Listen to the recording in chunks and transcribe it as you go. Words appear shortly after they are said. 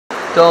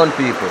Town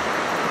people.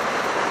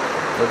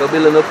 Like a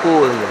building a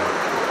pool, man.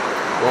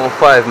 Around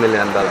 $5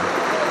 million. Of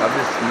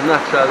this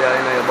naturally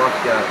in your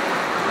backyard.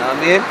 You know what I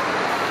mean?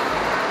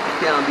 You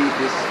can't beat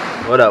this.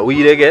 Oh, that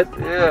weed they get?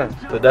 Yeah.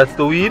 So that's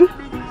the weed?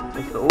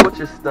 It's the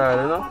Ocho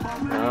style, you know?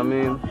 You know what I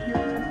mean?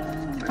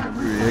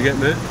 You get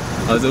me?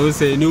 As I would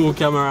say, new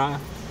camera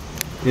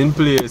in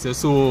place. You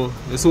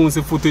soon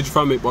see footage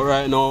from it, but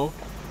right now,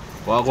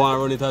 we're going to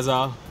run it as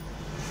a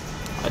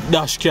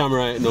dash cam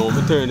right now.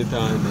 We turn it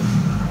on.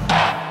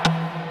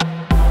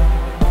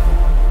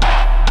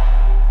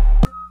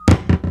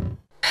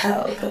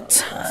 Pelpa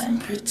time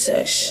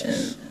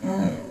protection.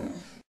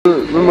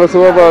 We must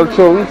have all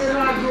chunks.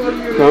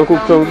 Can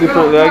cook chunks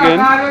differently again.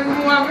 I'll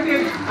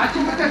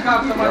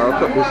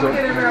cut this up.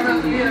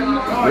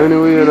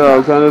 Anyway,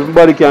 dog, so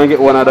everybody can get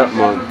one of that,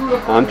 man.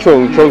 And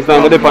chunks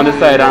now go dip on the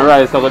side and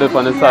rice go dip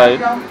on the side.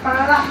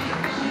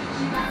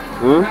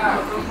 Huh?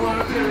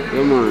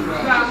 Yeah, man.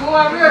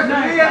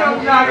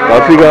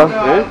 That figure,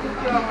 eh?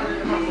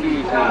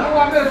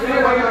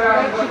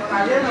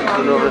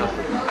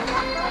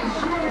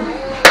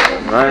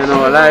 Right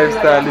now,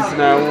 lifestyle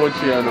listener and watch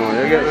you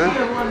know, you get me?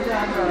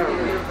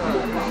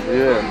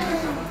 Yeah.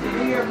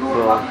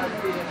 So,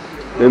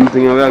 them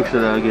things we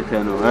actually get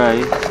here now,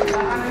 right?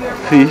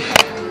 Fish,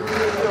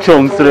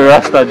 chunks to the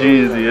Rasta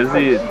Jeezy, you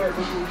see it?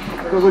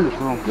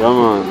 Yeah,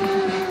 man.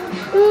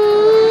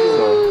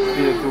 So,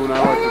 stay tuned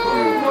and watch it for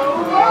you.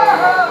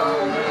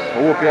 I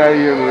hope you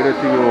hear me with the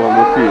thing over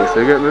my face,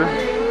 you get me?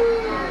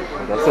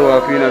 That's how I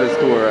feel at the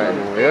store right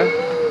now, yeah?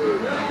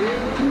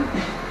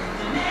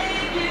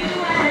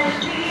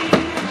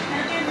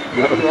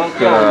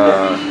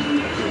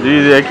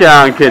 Jeezy, I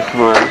can't catch,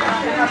 man.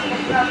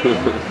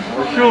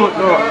 Shoot,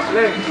 no.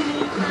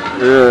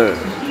 Yeah.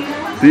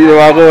 See how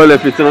I go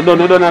left it, so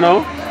no done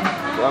now?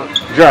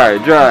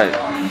 Dry.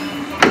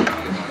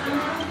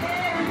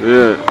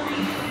 Yeah.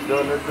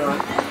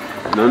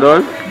 No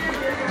done?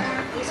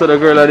 So the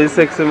girl that is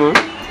sexy, man.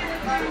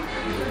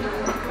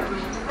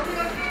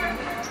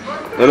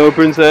 Hello,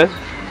 princess.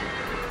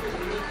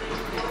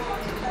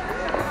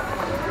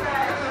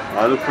 I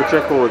look for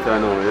checkout, I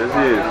know, you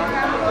see it?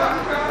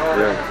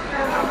 Yeah.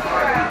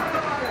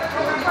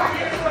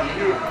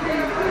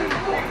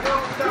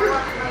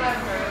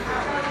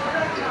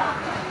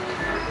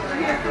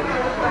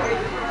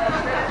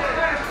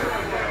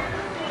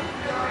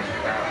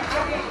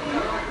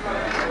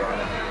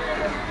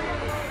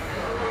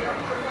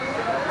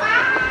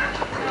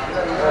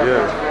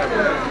 Yeah.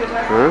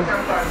 Huh?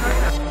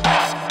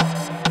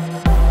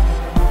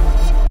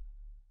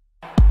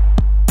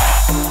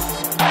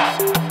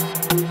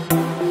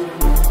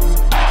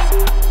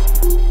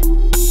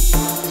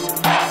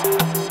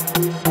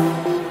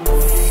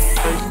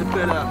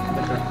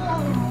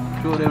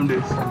 Show them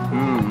this.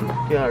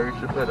 Can't reach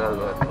the pedal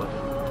that much.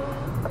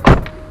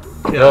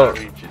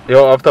 Yo,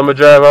 after I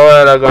drive a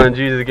while ago and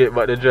Jesus get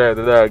back the drive,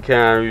 the dog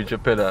can't reach the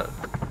pedal.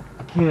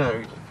 Can't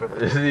reach the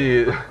pedal. You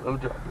see it? I'm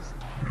just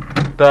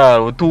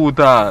Tall, too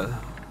tall.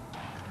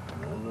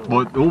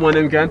 But woman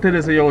them can tell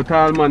us young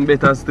tall man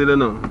better still, you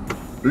know.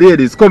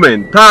 Ladies,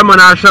 comment. Tall man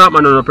or short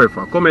man you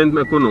prefer? Comment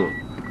make you know.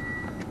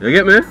 You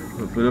get me?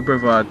 If you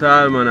prefer a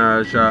tall man or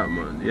a short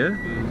man, yeah?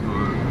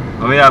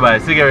 How many you buy?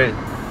 Cigarette?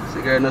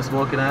 cigarette not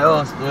smoking in the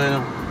house, you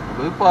know.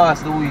 We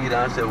pass the weed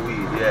and say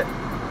weed, yeah.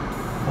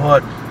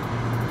 But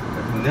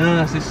that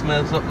nasty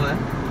smell something like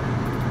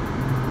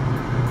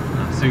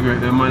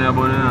cigarette, the money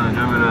about it,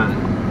 jamming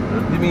on.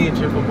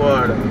 Dimitri for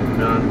border,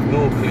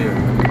 no clear.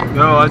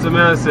 Yo, as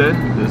I say,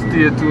 just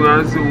stay tuned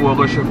and see who are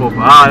going to chef up.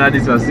 All of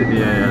this are sitting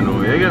here, you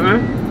know. You get me?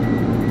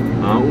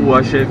 And who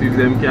are chef if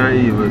them can't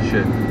even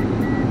chef.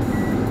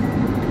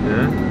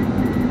 Yeah?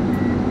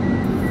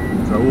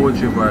 It's a whole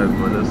chef vibe,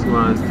 man. Just go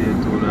and stay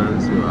tuned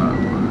and see what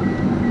happens.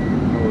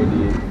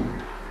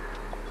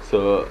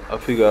 So, I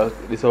figure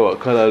this is what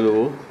color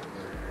low.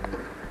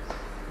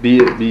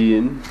 Baked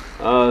bean,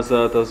 all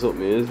sort of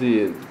something, you see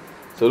it?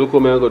 So look how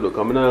I'm going to do.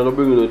 I'm not going to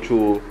bring you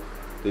through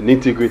the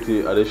nitty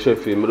gritty of the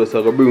chefing. I'm just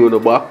going to bring you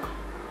back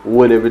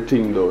when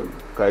everything done.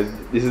 Because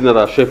this is not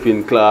a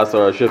chefing class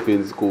or a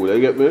chefing school, you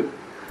get me?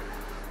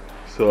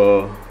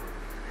 So,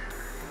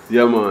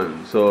 yeah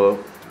man. So,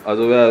 as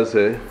I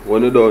say,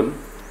 when you're done,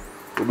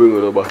 we'll bring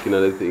you back in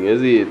the thing. You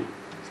see it?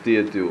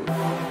 Stay tuned.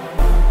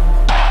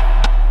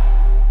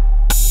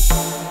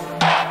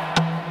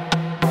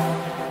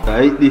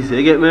 Like this,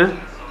 you get me?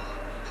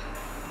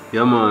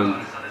 Yeah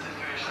man.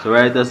 So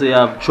right there, so you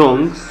have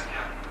chunks,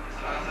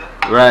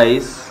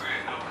 rice,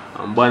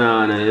 and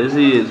banana, you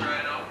see it?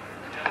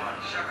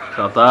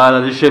 So after all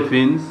of the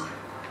chefings,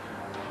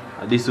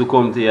 this will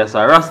come to you.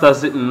 So Rasta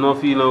sitting, no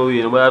feel no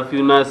way, but I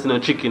feel nice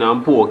in chicken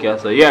and pork, yeah.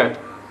 So yeah.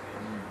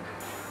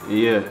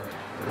 Yeah.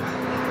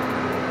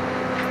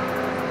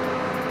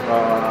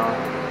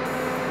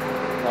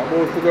 I'm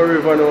about to go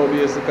river now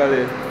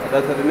basically.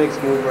 That's the next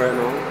move right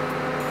now.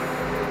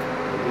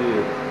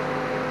 Yeah.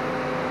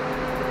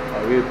 I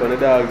wait for the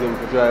dogs them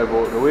to drive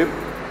out the whip.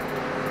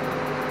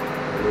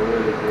 And they're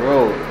ready to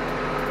roll.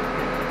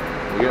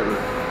 You get me?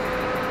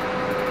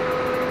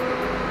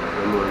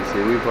 Come on,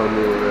 see whip and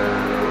move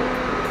right now.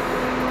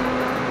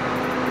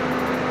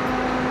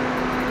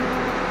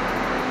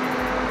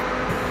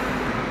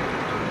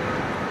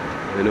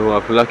 You know, I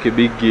have to lock a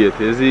big gate,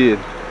 you see it?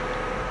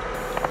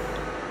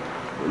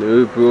 When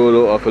you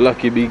roll out, I have to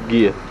lock a big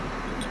gate.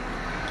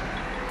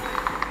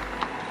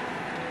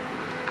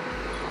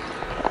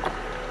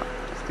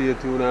 Stay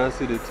tuned and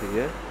see the thing,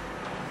 yeah?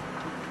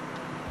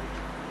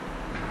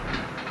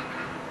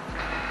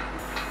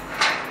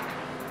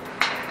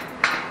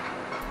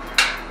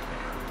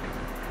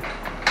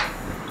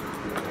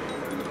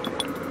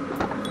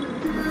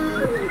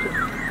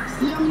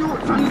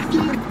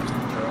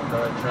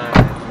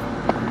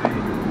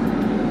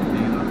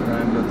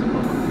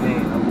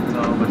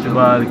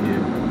 Ball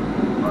game.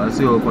 I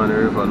see up on the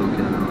river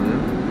looking now,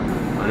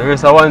 yeah? And the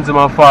rest of ones in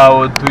my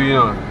forward too, you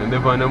know. And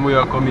then them we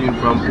are coming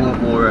from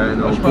Portmore right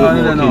now.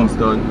 Portmore,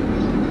 Kingston.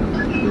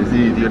 You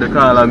see, you're the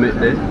call I met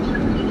there.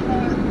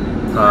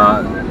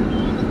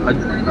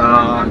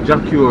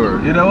 Jacure.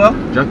 You know what?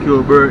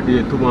 Jacure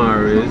birthday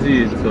tomorrow, you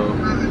see it, so.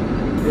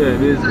 Yeah,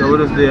 basically, what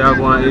does they have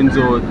one ends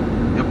out?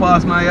 You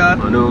pass my yard?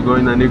 And then we're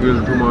going to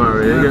Negril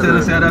tomorrow, You tell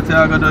us that I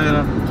go do, you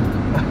know?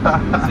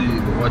 See,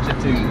 watch your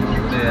thing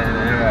over there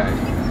and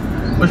right.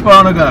 Which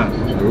part of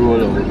gun?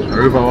 Roll over.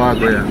 River walk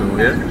right now,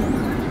 yeah?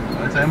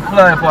 I'm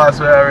flying past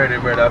way already,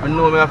 brother. I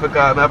know me have to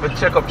call, I have to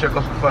check up to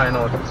find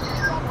out.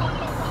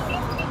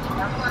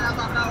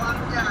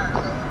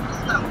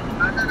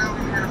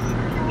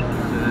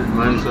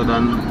 Man, so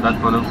that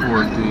on the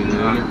phone too, you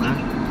know,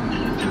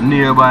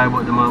 nearby,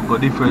 but they might go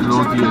different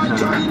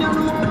locations.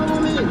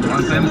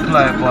 Once them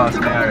fly past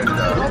me already,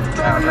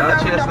 I'll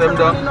chase them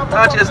down.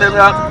 I'll chase them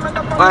down.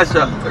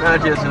 Master, I'll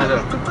chase them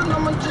down.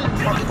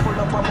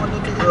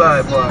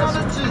 Fly past.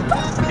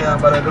 Can't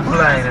bother to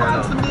fly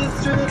now.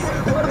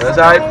 That's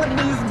right.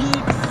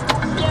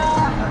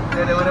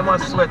 They when they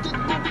must sweat.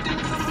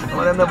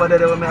 When them never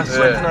there when me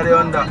sweat in the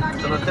under.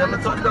 So don't tell me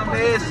to turn down the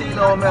AC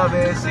now, me have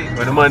AC.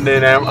 When the man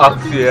there I'm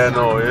up here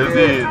now, you see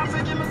it?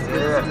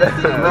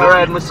 Yeah. I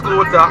ride my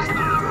scooter.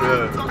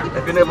 Yeah.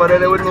 If you never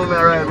there with me,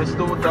 I ride my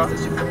scooter.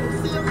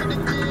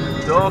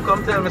 Don't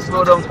come tell me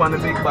slow down on the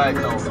big bike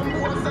now.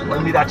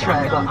 When me that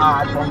try go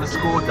hard on the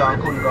scooter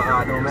and couldn't go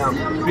hard now, me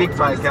have big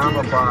bike can't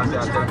go fast,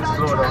 I tell me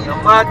slow down.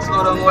 You're mad,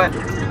 slow down wet.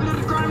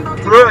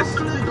 First.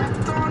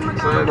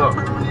 So you go.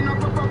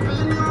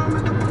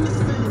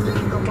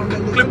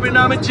 Clipping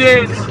on my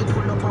jeans.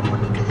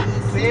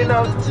 See you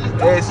now?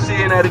 Hey,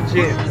 seeing at the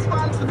jeans.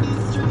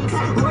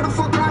 What the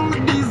fuck wrong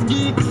with these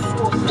geeks?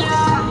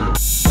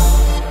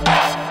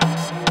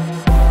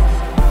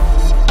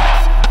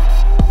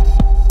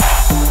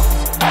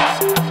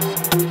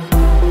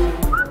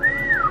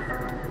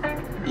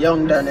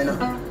 Young Dan, you know,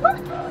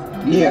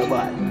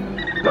 nearby.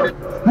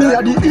 Me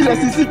a the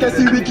illest, sickest,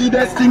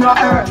 wickedest thing on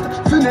earth.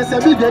 Finesse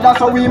every day, that's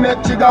how we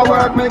make trigger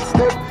work, make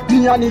step.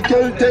 Me and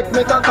Negril take,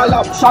 make a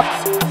collab shot.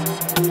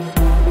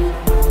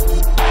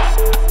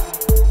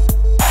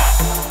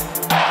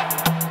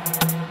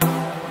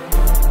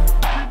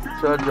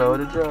 Charger, what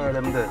the jar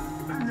them there?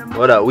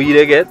 What that weed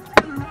they get?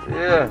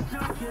 Yeah.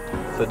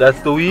 So that's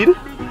the weed?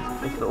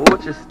 It's the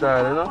Ocho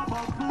style, you know?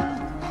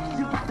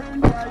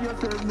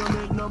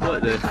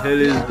 What the hell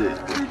is this?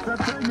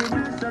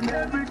 You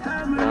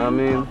know what I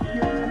mean?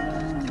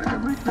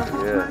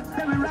 Yeah.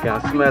 You can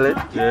smell it.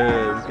 Yeah,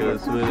 we can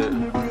smell it.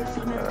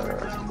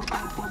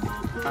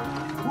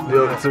 You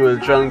have to smell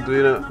drunk too,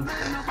 you know?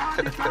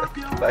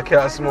 I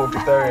can't smoke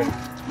it already.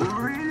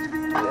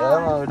 Yeah,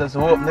 man, we just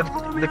open the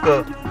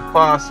little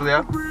parcel,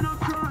 yeah?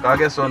 I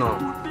guess so now.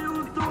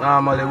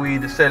 Normally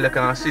weed sell, you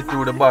can see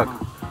through the bag.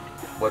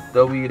 But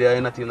the weed there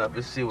ain't nothing up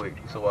to see with.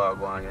 So I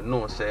go on, you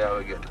know, say I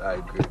will get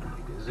high grade.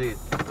 You see it?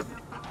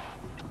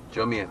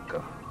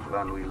 Jamaica,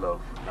 land we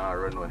love, now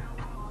runway.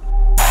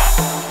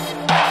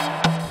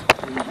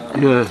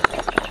 Yeah.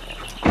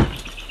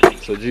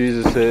 So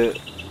Jesus said,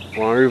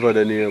 one river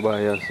there nearby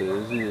here, so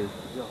you see it?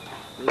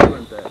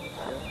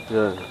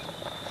 Yeah.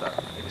 It's an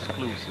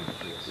exclusive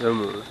place. Yeah,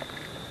 man.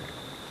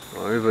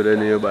 One river there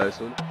nearby,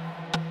 so.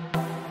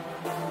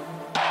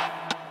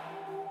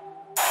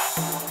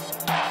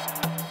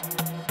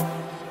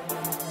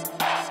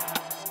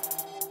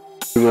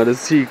 We're at the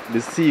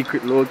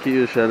secret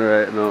location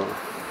right now.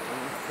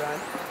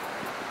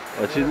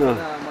 Watch it now.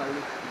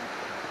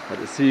 At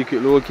the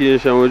secret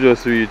location we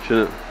just reached, you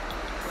know.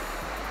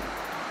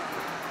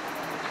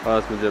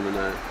 Pass me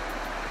Gemini.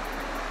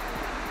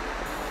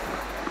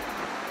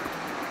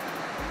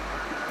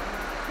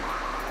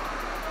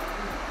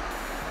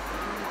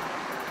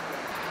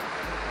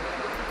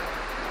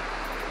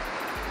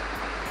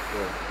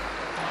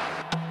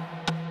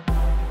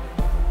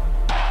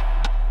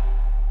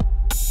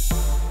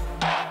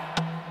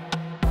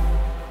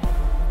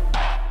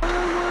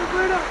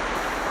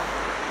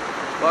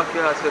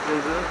 Backyard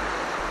settings,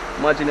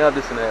 imagine you have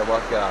this in your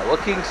backyard. What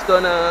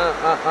Kingston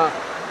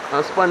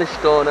and Spanish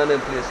Town and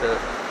them places,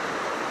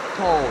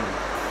 town.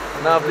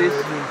 You have this?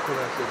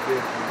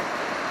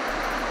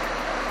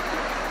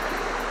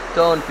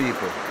 Town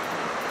people.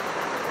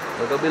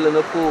 Like a building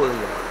a pool, $1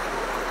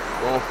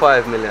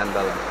 $5 million.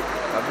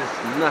 Have this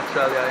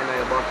naturally in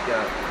your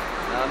backyard.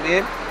 You know what I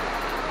mean?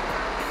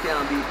 You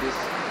can't beat this.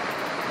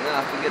 You don't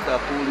have to get a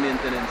pool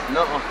maintenance.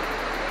 No.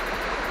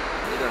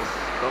 You just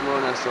come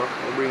on and so,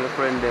 you bring a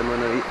friend them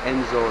and it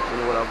ends out, you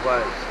know what I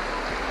vibes.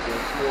 You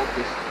smoke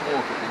it,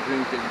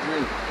 drink it,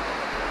 drink.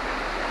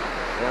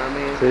 You know what I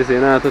mean? So you say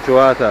you not touch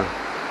water?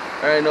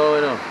 Right now,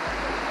 you know.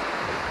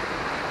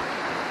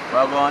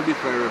 We're going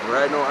different river.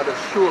 Right now, I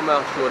just show the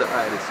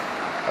iris.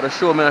 I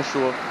just show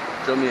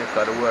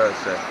Jamaica, the world,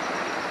 say.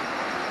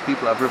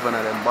 People have river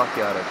in them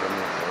backyard of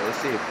Jamaica. You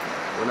see,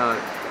 we're not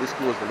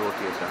disclose the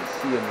location,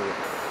 same way.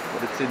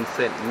 But it's in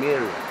St.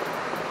 Mary.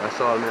 That's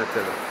all I'm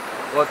tell you.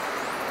 But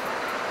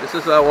this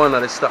is one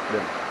that stop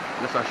them.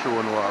 Just a show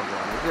on what I'm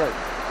going.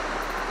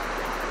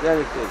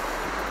 Genesis.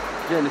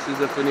 Genesis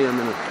is the name,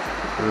 you know.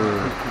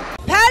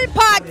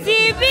 Pelpa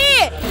TV!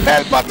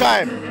 Pelpa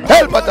time!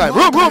 Pelpa time!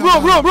 Room!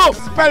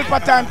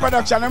 Pelpa time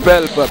production.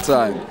 Pelpa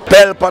time.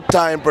 Pelpa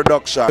time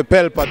production.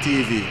 Pelpa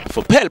TV.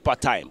 For Pelpa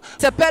time.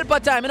 It's a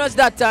Pelpa time, you know it's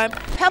that time.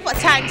 Pelpa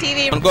time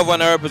TV. I'm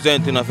governor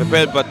representing of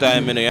Pelpa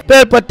time, you know.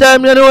 Pelpa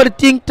time, you know what the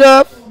thing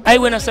tough? I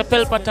when I say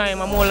Pelpa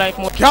time, I'm more like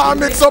more. Can't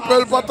mix up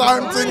Pelpa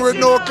time thing with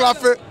no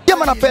coffee. Yeah,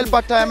 man, a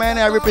Pelpa time, man.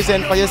 I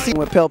represent for you. See,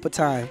 With Pelpa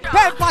time.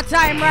 Pelpa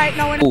time right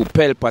now. Oh,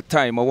 Pelpa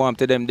time. I want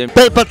to them.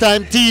 Pelpa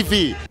time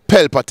TV.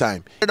 Pelpa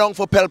time. Down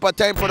for Pelpa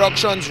time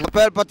productions.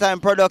 Pelpa time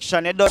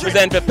production, it does.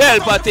 Represent for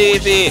Pelpa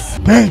TV.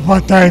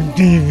 Pelpa time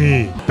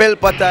TV.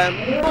 Pelpa time.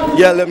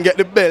 Yeah, let me get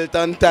the belt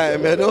on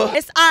time, you know.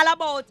 It's all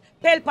about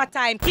Pelpa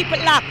time. Keep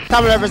it locked.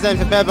 Come represent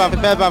for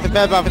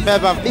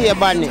Pelpa, be a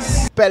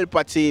badness.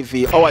 Pelpa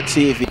TV, our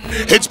TV.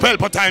 It's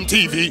Pelpa time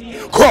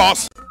TV.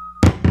 Cross.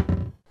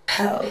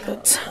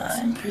 Pelpa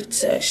time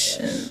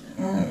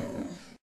protection.